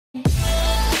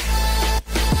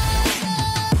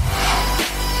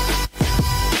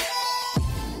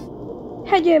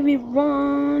Hi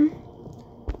everyone,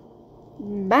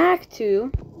 back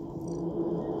to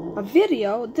a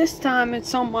video. This time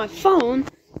it's on my phone.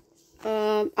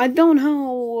 I don't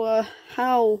know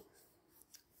how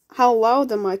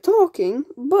loud am I talking,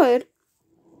 but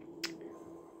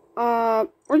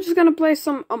we're just gonna play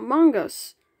some Among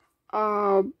Us.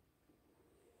 Now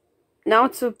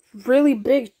it's a really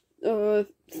big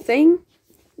thing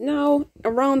now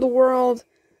around the world,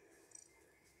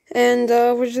 and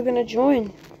we're just gonna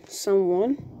join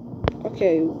someone.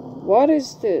 Okay, what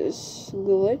is this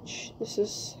glitch? This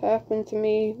has happened to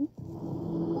me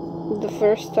the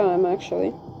first time,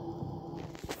 actually.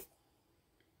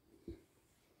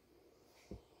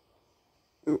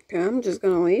 Okay, I'm just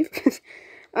gonna leave.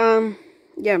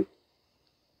 Yeah.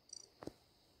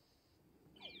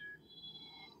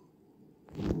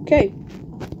 Okay.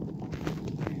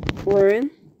 We're in.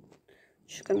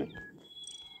 Just gonna...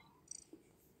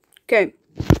 Okay.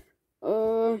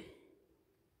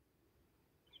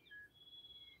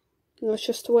 Let's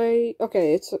just wait.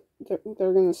 Okay,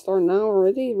 they're gonna start now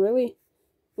already? Really?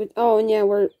 Oh, and yeah,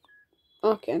 we're...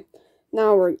 Okay.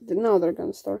 Now they're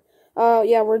gonna start.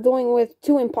 Yeah, we're doing with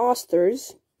 2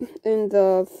 imposters in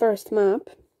the first map.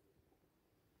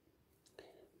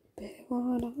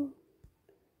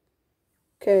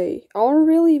 Okay, I don't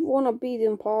really want to be the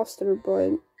imposter,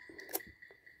 but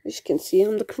as you can see,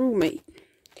 I'm the crewmate.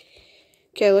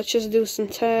 Okay, let's just do some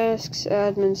tasks.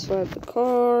 Admin swipe the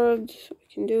card. We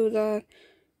can do that.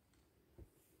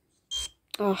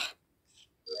 Ah.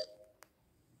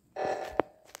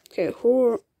 Okay,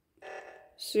 who?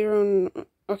 0.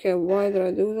 Okay, why did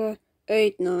I do that?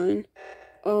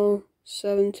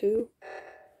 89072.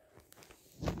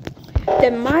 They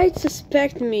might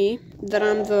suspect me that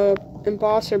I'm the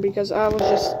imposter because I was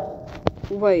just...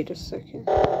 Wait a second.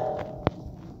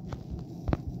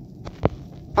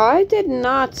 I did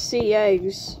not see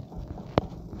eggs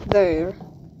there.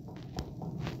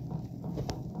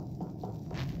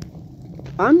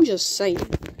 I'm just saying.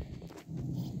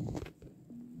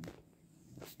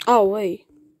 Oh, wait.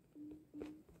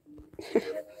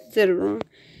 Did it wrong.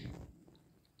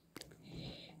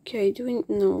 Okay,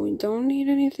 no, we don't need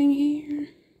anything here.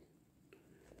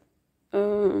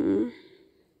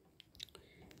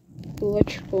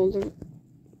 Electrical...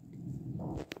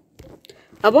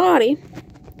 A body?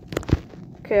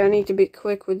 Okay, I need to be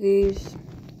quick with these.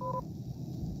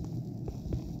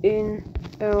 In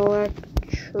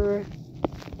electric...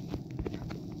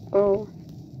 Oh.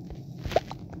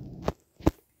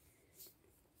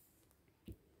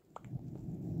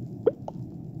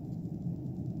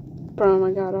 Bro, oh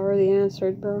my god, I already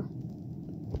answered, bro.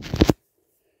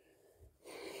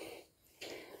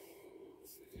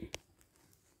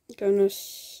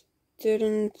 Goodness,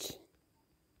 didn't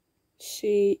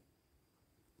see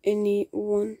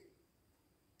anyone.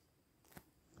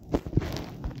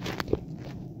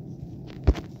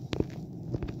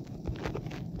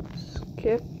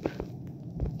 Skip.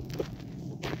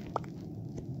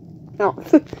 No.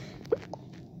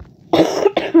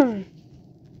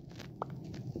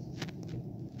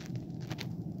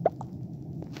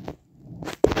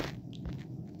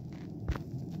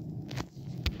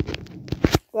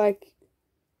 Like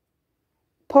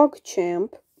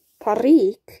PogChamp,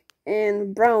 Parik,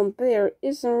 and Brown Bear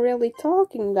isn't really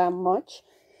talking that much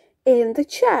in the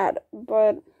chat,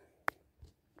 but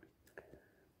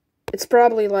it's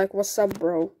probably like, what's up,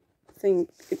 bro? I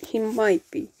think he might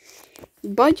be,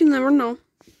 but you never know.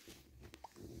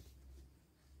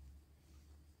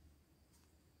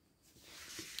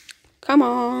 Come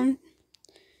on.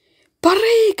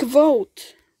 Parik,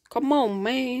 vote! Come on,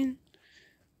 man.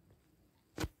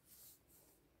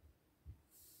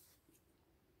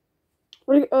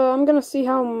 I'm gonna see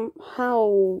how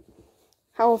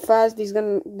fast these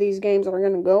games are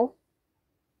gonna go.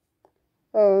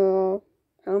 How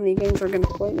many games are gonna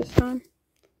play this time?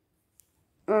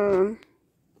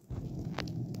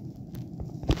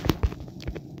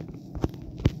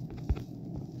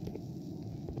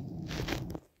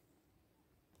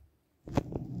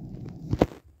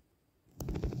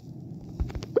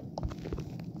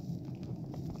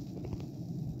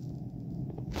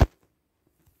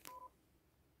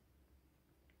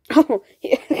 Oh,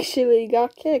 he actually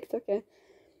got kicked. Okay.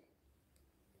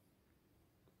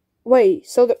 Wait,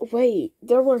 so wait,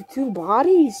 there were 2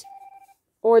 bodies?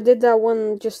 Or did that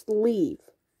one just leave?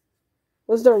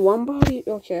 Was there 1 body?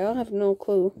 Okay, I have no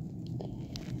clue.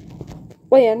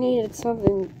 Wait, I needed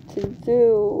something to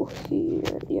do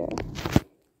here. Yeah.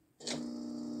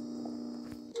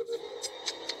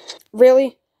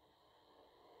 Really?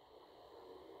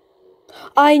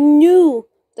 I knew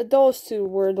that those 2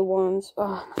 were the ones. Oh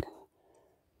my god.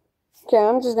 Okay,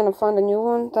 I'm just gonna find a new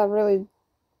one. That really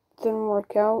didn't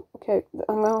work out. Okay,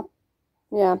 I'm gonna...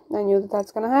 Yeah, I knew that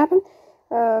that's gonna happen.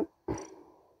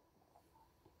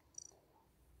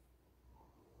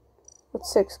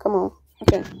 What's 6? Come on.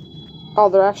 Okay. Oh,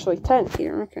 there are actually 10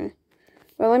 here. Okay.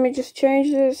 Well, let me just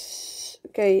change this.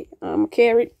 Okay,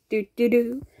 carrot.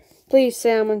 Do. Please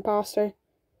say I'm imposter.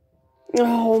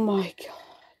 Oh my god.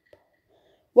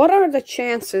 What are the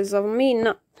chances of me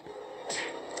not...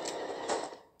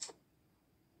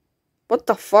 What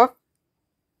the fuck?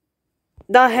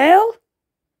 The hell?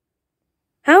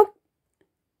 How?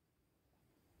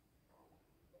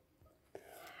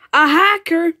 A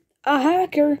hacker! A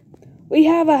hacker! We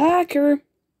have a hacker!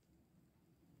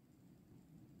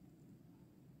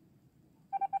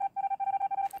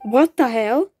 What the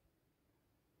hell?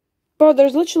 Bro,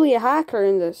 there's literally a hacker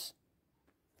in this.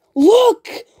 Look!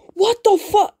 What the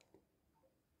fuck?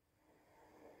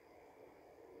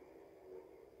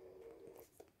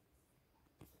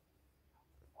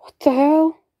 What the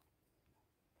hell?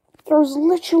 There's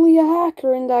literally a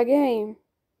hacker in that game.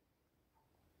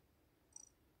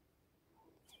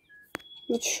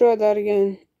 Let's try that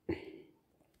again.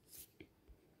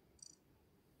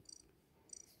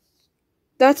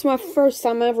 That's my first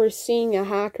time ever seeing a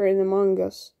hacker in Among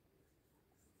Us.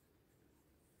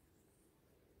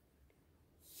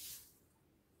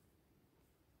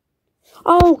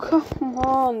 Oh, come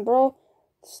on, bro.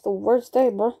 It's the worst day,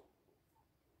 bro.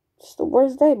 It's the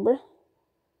worst day, bro.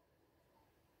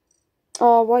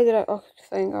 Oh, why did I... Oh,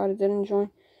 thank God I didn't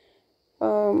join.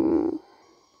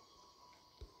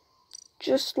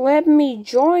 Just let me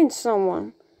join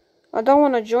someone. I don't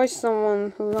want to join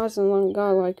someone who hasn't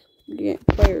got, like,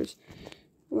 players.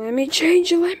 Let me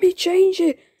change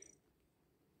it.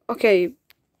 Okay.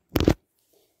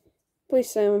 Please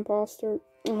say I'm imposter.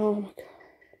 Oh my god.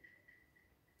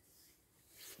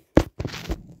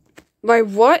 Wait,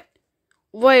 what?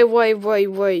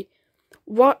 Wait.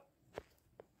 What?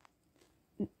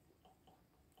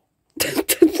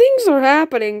 Things are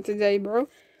happening today, bro.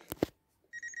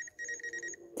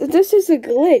 This is a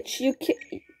glitch. You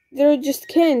can't... There just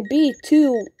can't be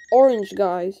 2 orange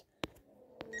guys.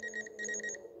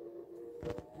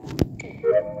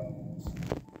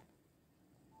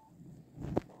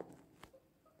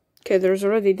 Okay, there's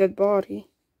already a dead body.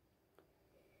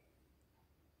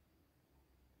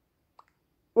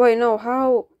 Wait, no,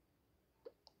 how...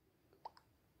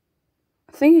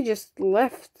 I think he just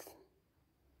left.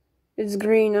 It's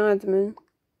green admin.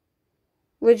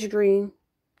 Which green?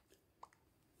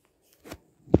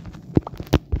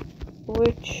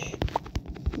 Which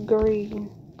green?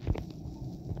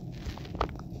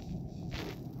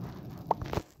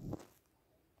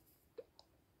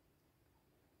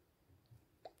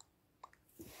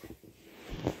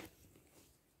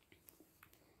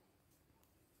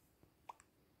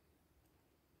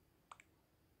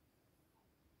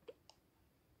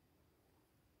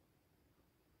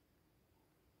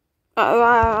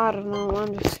 I don't know,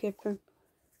 I'm just skipping.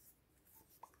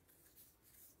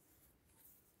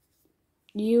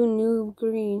 You knew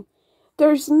green.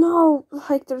 There's no,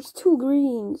 like, there's 2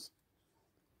 greens.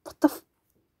 What the f...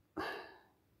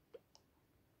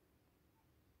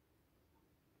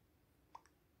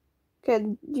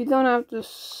 Okay, you don't have to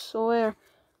swear.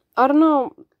 I don't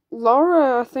know,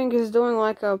 Laura, I think, is doing,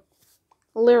 like, a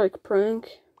lyric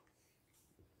prank.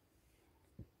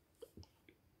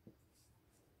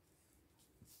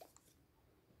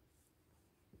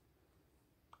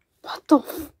 What the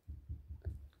f...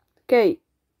 Okay,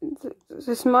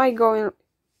 this might go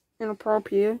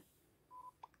inappropriate.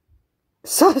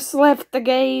 Sus left the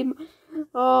game.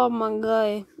 Oh my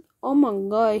god,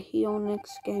 he on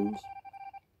X Games.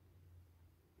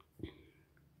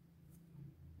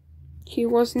 He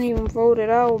wasn't even voted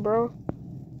out, bro.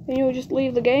 And you would just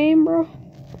leave the game, bro?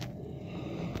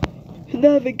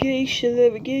 Navigation.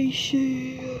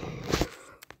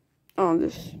 Oh,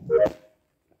 this.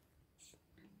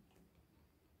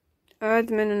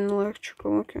 Admin and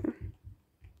electrical, okay.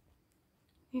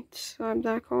 Need to swipe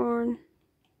that card.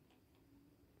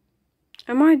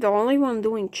 Am I the only one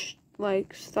doing,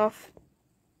 like, stuff?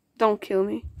 Don't kill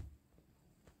me.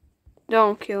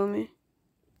 Don't kill me.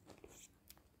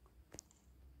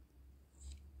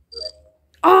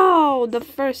 Oh, the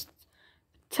first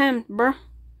attempt, bruh.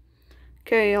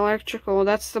 Okay, electrical.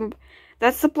 That's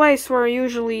the place where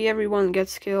usually everyone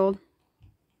gets killed.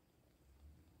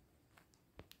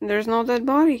 There's no dead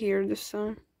body here this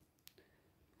time.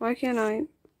 Why can't I?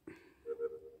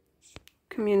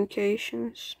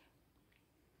 Communications.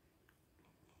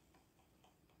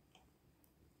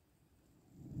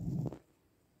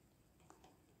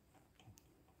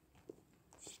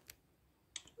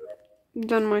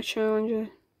 Done my challenge.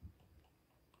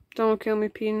 Don't kill me,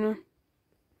 Pina.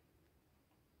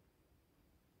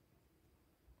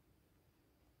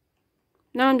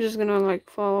 Now I'm just gonna like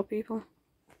follow people.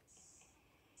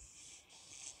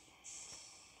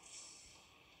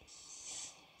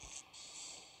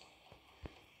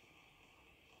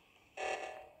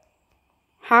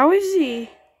 How is he?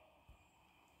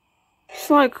 It's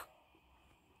like,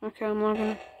 okay, I'm not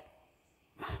gonna.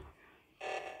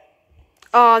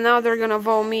 Oh, now they're gonna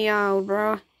vote me out,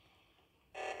 bro.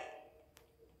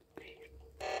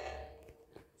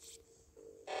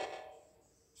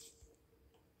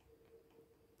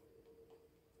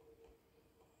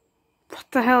 What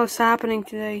the hell is happening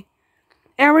today?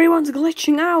 Everyone's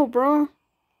glitching out, bro.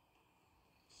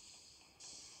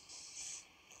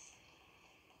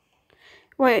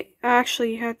 Wait, I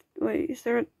actually had. Wait, is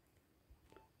there?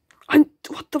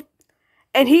 What the?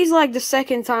 And he's like the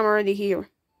second time already here.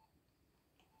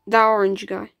 The orange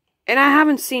guy. And I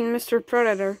haven't seen Mr.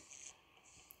 Predator.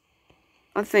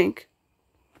 I think.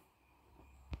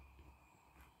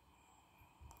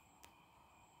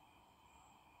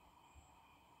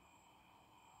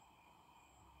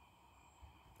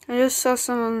 I just saw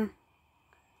someone.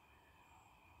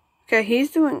 Okay,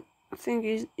 he's doing. I think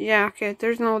he's. Yeah, okay,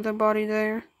 there's no other body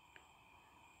there.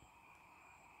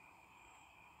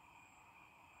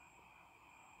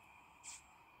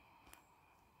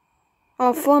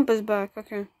 Oh, Flump is back,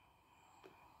 okay.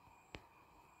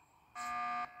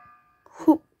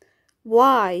 Who?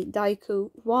 Why,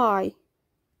 Daiku? Why?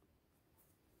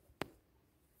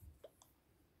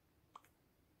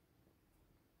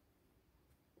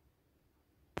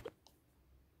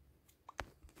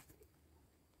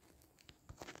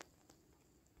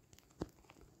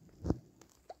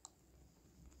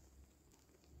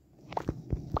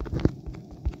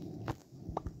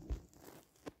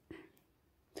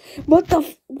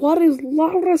 What is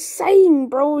Laura saying,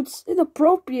 bro? It's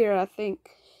inappropriate, I think.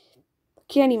 I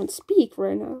can't even speak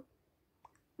right now.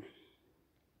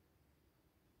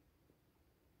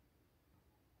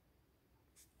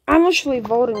 I'm actually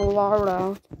voting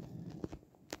Laura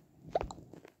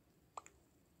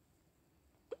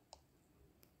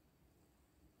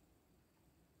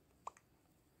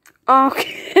out.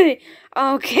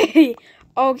 Okay,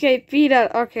 okay, Peter,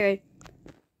 okay.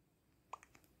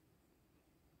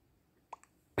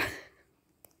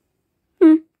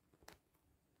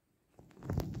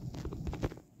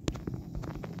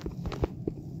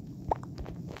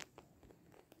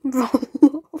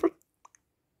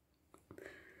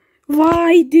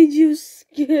 Why did you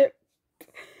skip?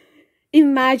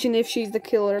 Imagine if she's the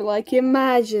killer, like,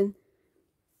 imagine.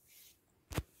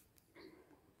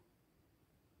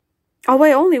 Oh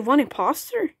wait, only one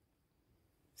imposter?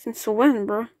 Since when,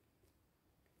 bro?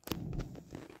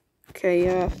 Okay,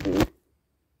 yeah.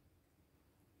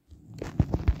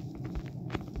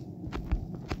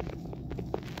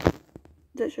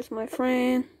 That's just my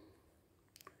friend.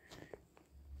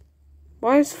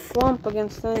 Why is Flump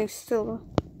against standing still?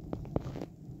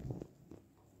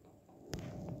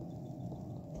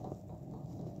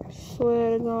 I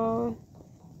swear to God.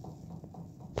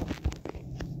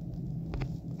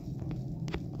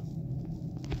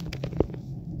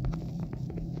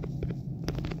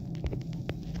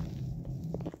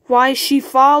 Why is she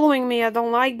following me? I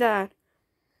don't like that.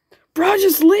 Bro,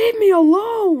 just leave me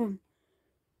alone.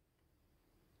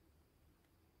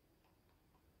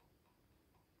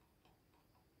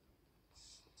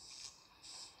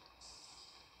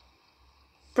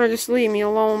 Bro, just leave me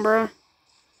alone, bro.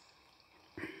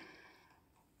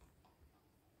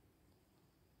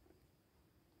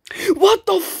 What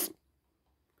the f-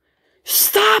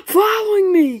 Stop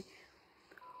following me!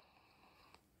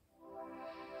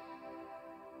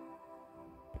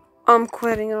 I'm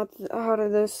quitting out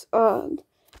of this. I'm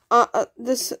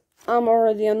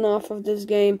already enough of this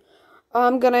game.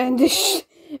 I'm gonna end this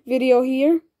video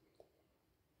here.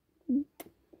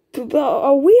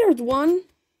 A weird one,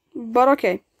 but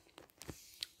okay.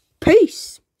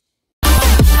 Peace.